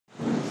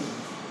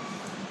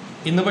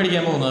ഇന്ന്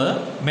പഠിക്കാൻ പോകുന്നത്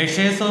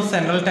മെഷേഴ്സ് ഓഫ്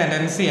സെൻട്രൽ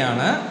ടെൻഡൻസി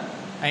ആണ്.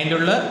 അതിൻ്റെ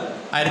ഉള്ള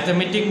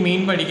അരിത്തമെറ്റിക്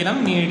മീൻ പഠിക്കണം,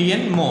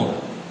 മീഡിയൻ, മോഡ്.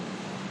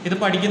 ഇത്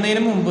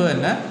പഠിക്കുന്നതിന് മുമ്പ്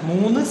തന്നെ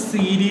 3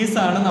 സീരീസ്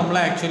ആണ് നമ്മൾ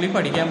ആക്ച്വലി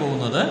പഠിക്കാൻ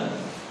പോകുന്നത്.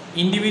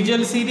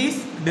 Individual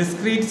series,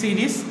 discrete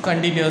series,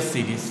 continuous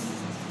series.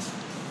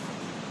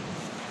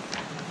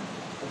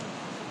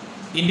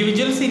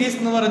 Individual series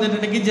എന്ന്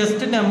പറഞ്ഞിട്ടുണ്ടെങ്കിൽ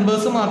ജസ്റ്റ്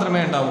നമ്പേഴ്സ്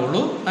മാത്രമേ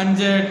ഉണ്ടാവുള്ളൂ.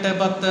 5, 8,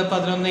 10,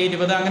 11,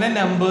 20 അങ്ങനെ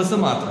നമ്പേഴ്സ്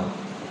മാത്രം.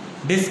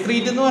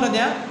 ഡിസ്ക്രീറ്റ് എന്ന്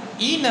പറഞ്ഞാൽ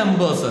ഈ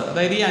നമ്പേഴ്സ്,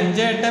 അതായത് ഈ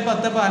 5, 8,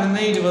 10,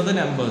 11, 20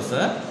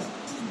 നമ്പേഴ്സ്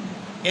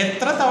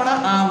എത്ര തവണ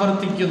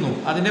ആവർത്തിക്കുന്നു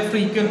അതിൻ്റെ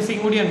ഫ്രീക്വൻസിയും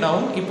കൂടി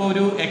ഉണ്ടാവും. ഇപ്പോൾ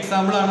ഒരു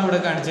എക്സാമ്പിളാണ് ഇവിടെ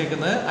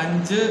കാണിച്ചേക്കുന്നത്.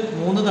 5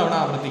 3 തവണ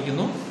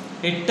ആവർത്തിക്കുന്നു,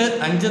 8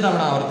 5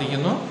 തവണ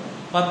ആവർത്തിക്കുന്നു,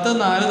 10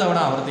 4 തവണ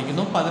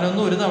ആവർത്തിക്കുന്നു, 11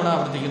 1 തവണ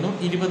ആവർത്തിക്കുന്നു,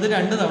 20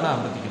 2 തവണ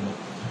ആവർത്തിക്കുന്നു.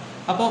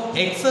 അപ്പോൾ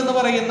എക്സ് എന്ന്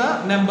പറയുന്ന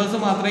നമ്പേഴ്സ്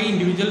മാത്രമേ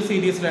ഇൻഡിവിജ്വൽ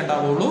സീരീസിൽ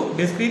ഉണ്ടാവുള്ളൂ.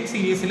 ഡിസ്ക്രീറ്റ്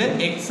സീരീസിൽ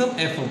എക്സും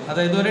എഫും,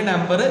 അതായത് ഒരു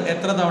നമ്പർ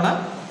എത്ര തവണ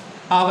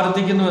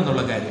ആവർത്തിക്കുന്നു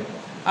എന്നുള്ള കാര്യം.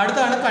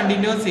 അടുത്താണ്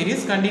കണ്ടിന്യൂസ്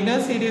സീരീസ്.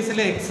 കണ്ടിന്യൂസ് സീരീസിൽ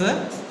എക്സ്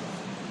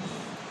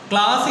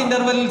ക്ലാസ്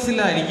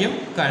ഇൻ്റർവെൽസിലായിരിക്കും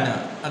കാണുക.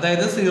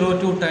 അതായത് 0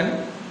 to 10,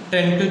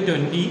 10 to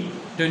 20,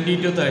 20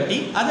 to 30.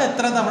 അത്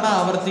എത്ര തവണ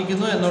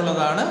ആവർത്തിക്കുന്നു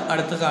എന്നുള്ളതാണ്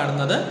അടുത്ത്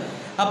കാണുന്നത്.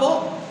 അപ്പോൾ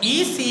ഈ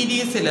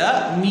സീരീസിൽ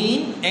മീൻ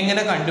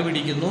എങ്ങനെ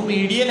കണ്ടുപിടിക്കുന്നു,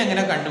 മീഡിയൻ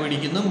എങ്ങനെ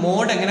കണ്ടുപിടിക്കുന്നു,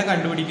 മോഡ് എങ്ങനെ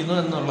കണ്ടുപിടിക്കുന്നു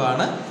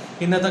എന്നുള്ളതാണ്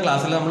ഇന്നത്തെ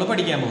ക്ലാസ്സിൽ നമ്മൾ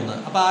പഠിക്കാൻ പോകുന്നത്.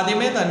 അപ്പോൾ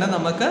ആദ്യമേ തന്നെ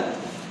നമുക്ക്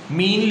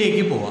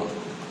മീനിലേക്ക് പോവാം.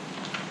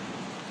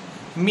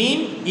 മീൻ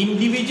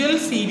ഇൻഡിവിജ്വൽ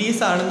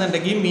സീരീസ്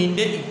ആണെന്നുണ്ടെങ്കിൽ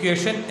മീൻ്റെ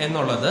ഇക്വേഷൻ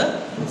എന്നുള്ളത്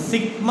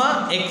സിഗ്മ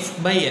എക്സ്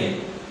ബൈ എൻ.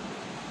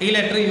 ഈ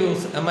ലെറ്റർ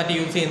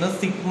യൂസ് ചെയ്യുന്ന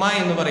സിഗ്മ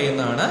എന്ന്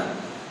പറയുന്നതാണ്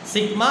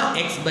സിഗ്മ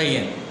എക്സ് ബൈ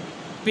എൻ.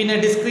 പിന്നെ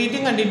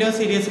ഡിസ്ക്രീറ്റും കണ്ടിന്യൂസ്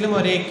സീരീസിലും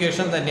ഒരേ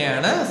ഇക്വേഷൻ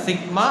തന്നെയാണ്.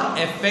 Sigma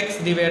F X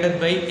divided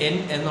by N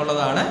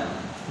എന്നുള്ളതാണ്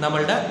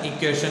നമ്മളുടെ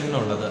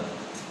ഇക്വേഷനുള്ളത്.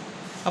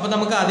 അപ്പോൾ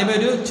നമുക്ക് ആദ്യമേ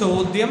ഒരു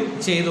ചോദ്യം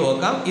ചെയ്തു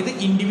നോക്കാം. ഇത്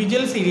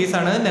ഇൻഡിവിജ്വൽ സീരീസ്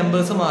ആണ്,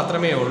 നമ്പേഴ്സ്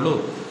മാത്രമേ ഉള്ളൂ.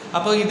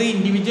 അപ്പോൾ ഇത്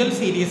ഇൻഡിവിജ്വൽ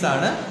സീരീസ്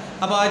ആണ്.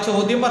 അപ്പോൾ ആ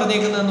ചോദ്യം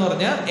പറഞ്ഞേക്കുന്നതെന്ന്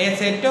പറഞ്ഞാൽ A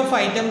set of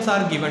items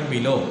are given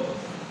below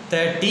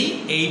 30,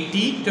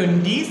 80,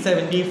 20,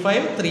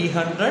 75,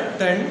 300,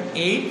 10,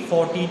 8,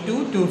 42,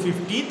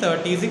 250,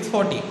 36,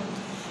 40.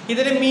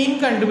 ഇതിന് മീൻ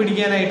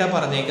കണ്ടുപിടിക്കാനായിട്ടാണ്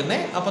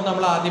പറഞ്ഞേക്കുന്നത്. അപ്പോൾ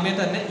നമ്മൾ ആദ്യമേ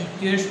തന്നെ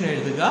ഇക്വേഷൻ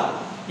എഴുതുക.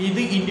 ഇത്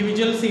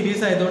ഇൻഡിവിജ്വൽ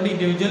സീരീസ് ആയതുകൊണ്ട്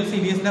ഇൻഡിവിജ്വൽ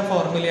സീരീസിൻ്റെ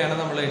ഫോർമുലയാണ്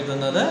നമ്മൾ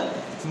എഴുതുന്നത്.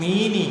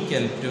 Mean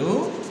equal to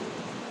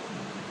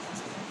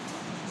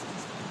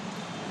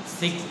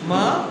sigma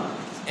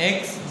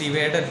X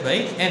divided by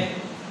N.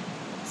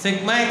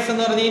 Sigma X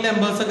എന്ന് പറഞ്ഞാൽ ഈ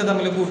നമ്പേഴ്സ് ഒക്കെ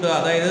തമ്മിൽ കൂട്ടുക.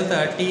 അതായത്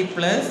 30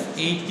 +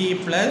 80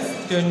 +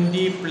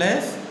 20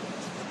 +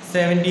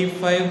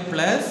 75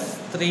 +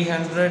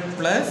 300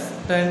 +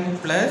 10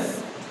 +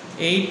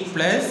 8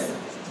 +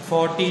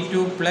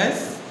 42 +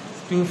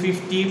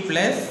 250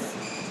 +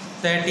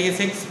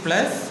 36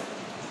 +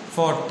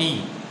 40.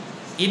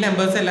 ഈ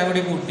നമ്പേഴ്സ് എല്ലാം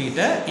കൂടി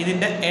കൂട്ടിയിട്ട്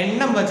ഇതിൻ്റെ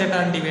എണ്ണം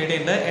വെച്ചിട്ടാണ് ഡിവൈഡ്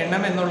ചെയ്യേണ്ടത്.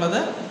 എണ്ണം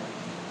എന്നുള്ളത്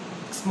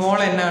സ്മോൾ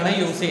എൻ ആണ്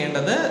യൂസ്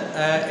ചെയ്യേണ്ടത്.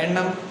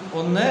 എണ്ണം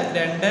 1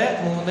 2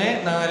 3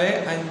 4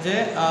 5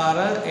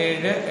 6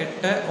 7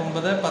 8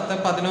 9 10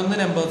 11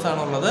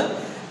 നമ്പേഴ്സാണുള്ളത്.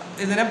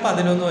 ഇതിനെ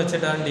 11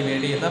 വെച്ചിട്ടാണ്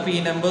ഡിവൈഡ് ചെയ്യുന്നത്. അപ്പോൾ ഈ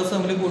നമ്പേഴ്സ്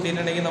തമ്മിൽ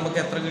കൂട്ടിയിട്ടുണ്ടെങ്കിൽ നമുക്ക്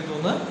എത്ര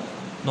കിട്ടുമെന്ന്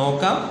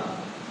നോക്കാം.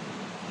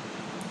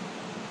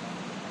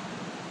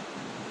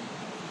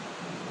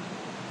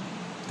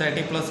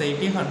 +30 +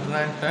 80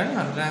 110,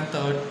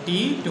 130,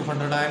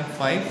 205,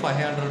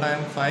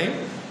 505,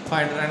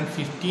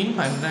 515,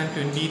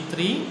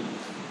 123,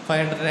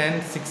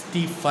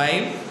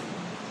 565.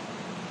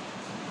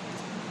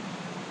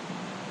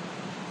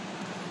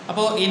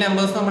 അപ്പോൾ ഈ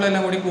നമ്പേഴ്സ്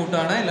നമ്മളെല്ലാം കൂടി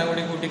കൂട്ടുകയാണ്. എല്ലാം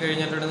കൂടി കൂട്ടി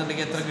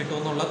കഴിഞ്ഞിട്ടുണ്ടെന്നുണ്ടെങ്കിൽ എത്ര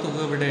കിട്ടുമെന്നുള്ള തുക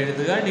ഇവിടെ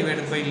എഴുതുക.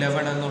 ഡിവൈഡഡ് ബൈ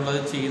 11 എന്നുള്ളത്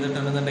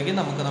ചെയ്തിട്ടുണ്ടെന്നുണ്ടെങ്കിൽ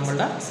നമുക്ക്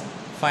നമ്മളുടെ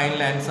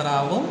ഫൈനൽ ആൻസർ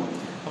ആവും.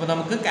 അപ്പോൾ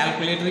നമുക്ക്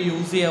കാൽക്കുലേറ്റർ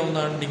യൂസ്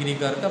ചെയ്യാവുന്നതാണ്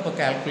ഡിഗ്രിക്കാർക്ക്. അപ്പോൾ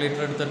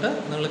കാൽക്കുലേറ്റർ എടുത്തിട്ട്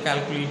നിങ്ങൾ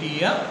കാൽക്കുലേറ്റ്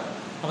ചെയ്യുക.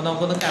 അപ്പോൾ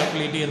നമുക്കൊന്ന്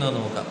കാൽക്കുലേറ്റ് ചെയ്യുന്നത്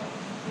നോക്കാം.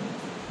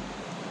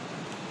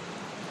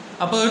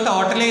 അപ്പോൾ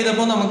ടോട്ടൽ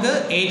ചെയ്തപ്പോൾ നമുക്ക്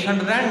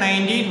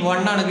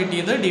 891 ആണ്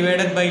കിട്ടിയത്.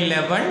 ഡിവൈഡഡ് ബൈ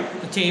 11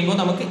 ചെയ്യുമ്പോൾ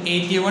നമുക്ക്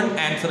 81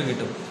 ആൻസർ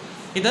കിട്ടും.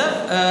 ഇത്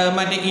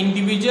മറ്റേ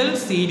ഇൻഡിവിജ്വൽ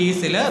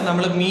സീരീസിൽ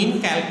നമ്മൾ മീൻ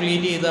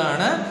കാൽക്കുലേറ്റ്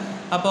ചെയ്തതാണ്.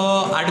 അപ്പോൾ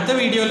അടുത്ത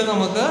വീഡിയോയിൽ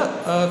നമുക്ക്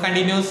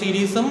കണ്ടിന്യൂസ്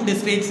സീരീസും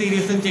ഡിസ്ക്രീറ്റ്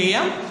സീരീസും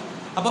ചെയ്യാം.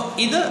 അപ്പോൾ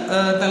ഇത്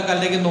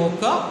തൽക്കാലത്തേക്ക്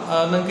നോക്കുക.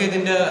 നിങ്ങൾക്ക്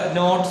ഇതിൻ്റെ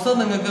നോട്ട്സ്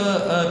നിങ്ങൾക്ക്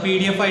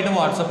PDF ആയിട്ട്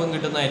വാട്സപ്പും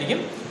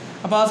കിട്ടുന്നതായിരിക്കും.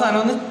 അപ്പോൾ ആ സാധനം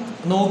ഒന്ന്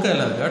നോക്കുക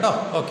എല്ലാവർക്കും കേട്ടോ.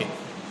 ഓക്കെ.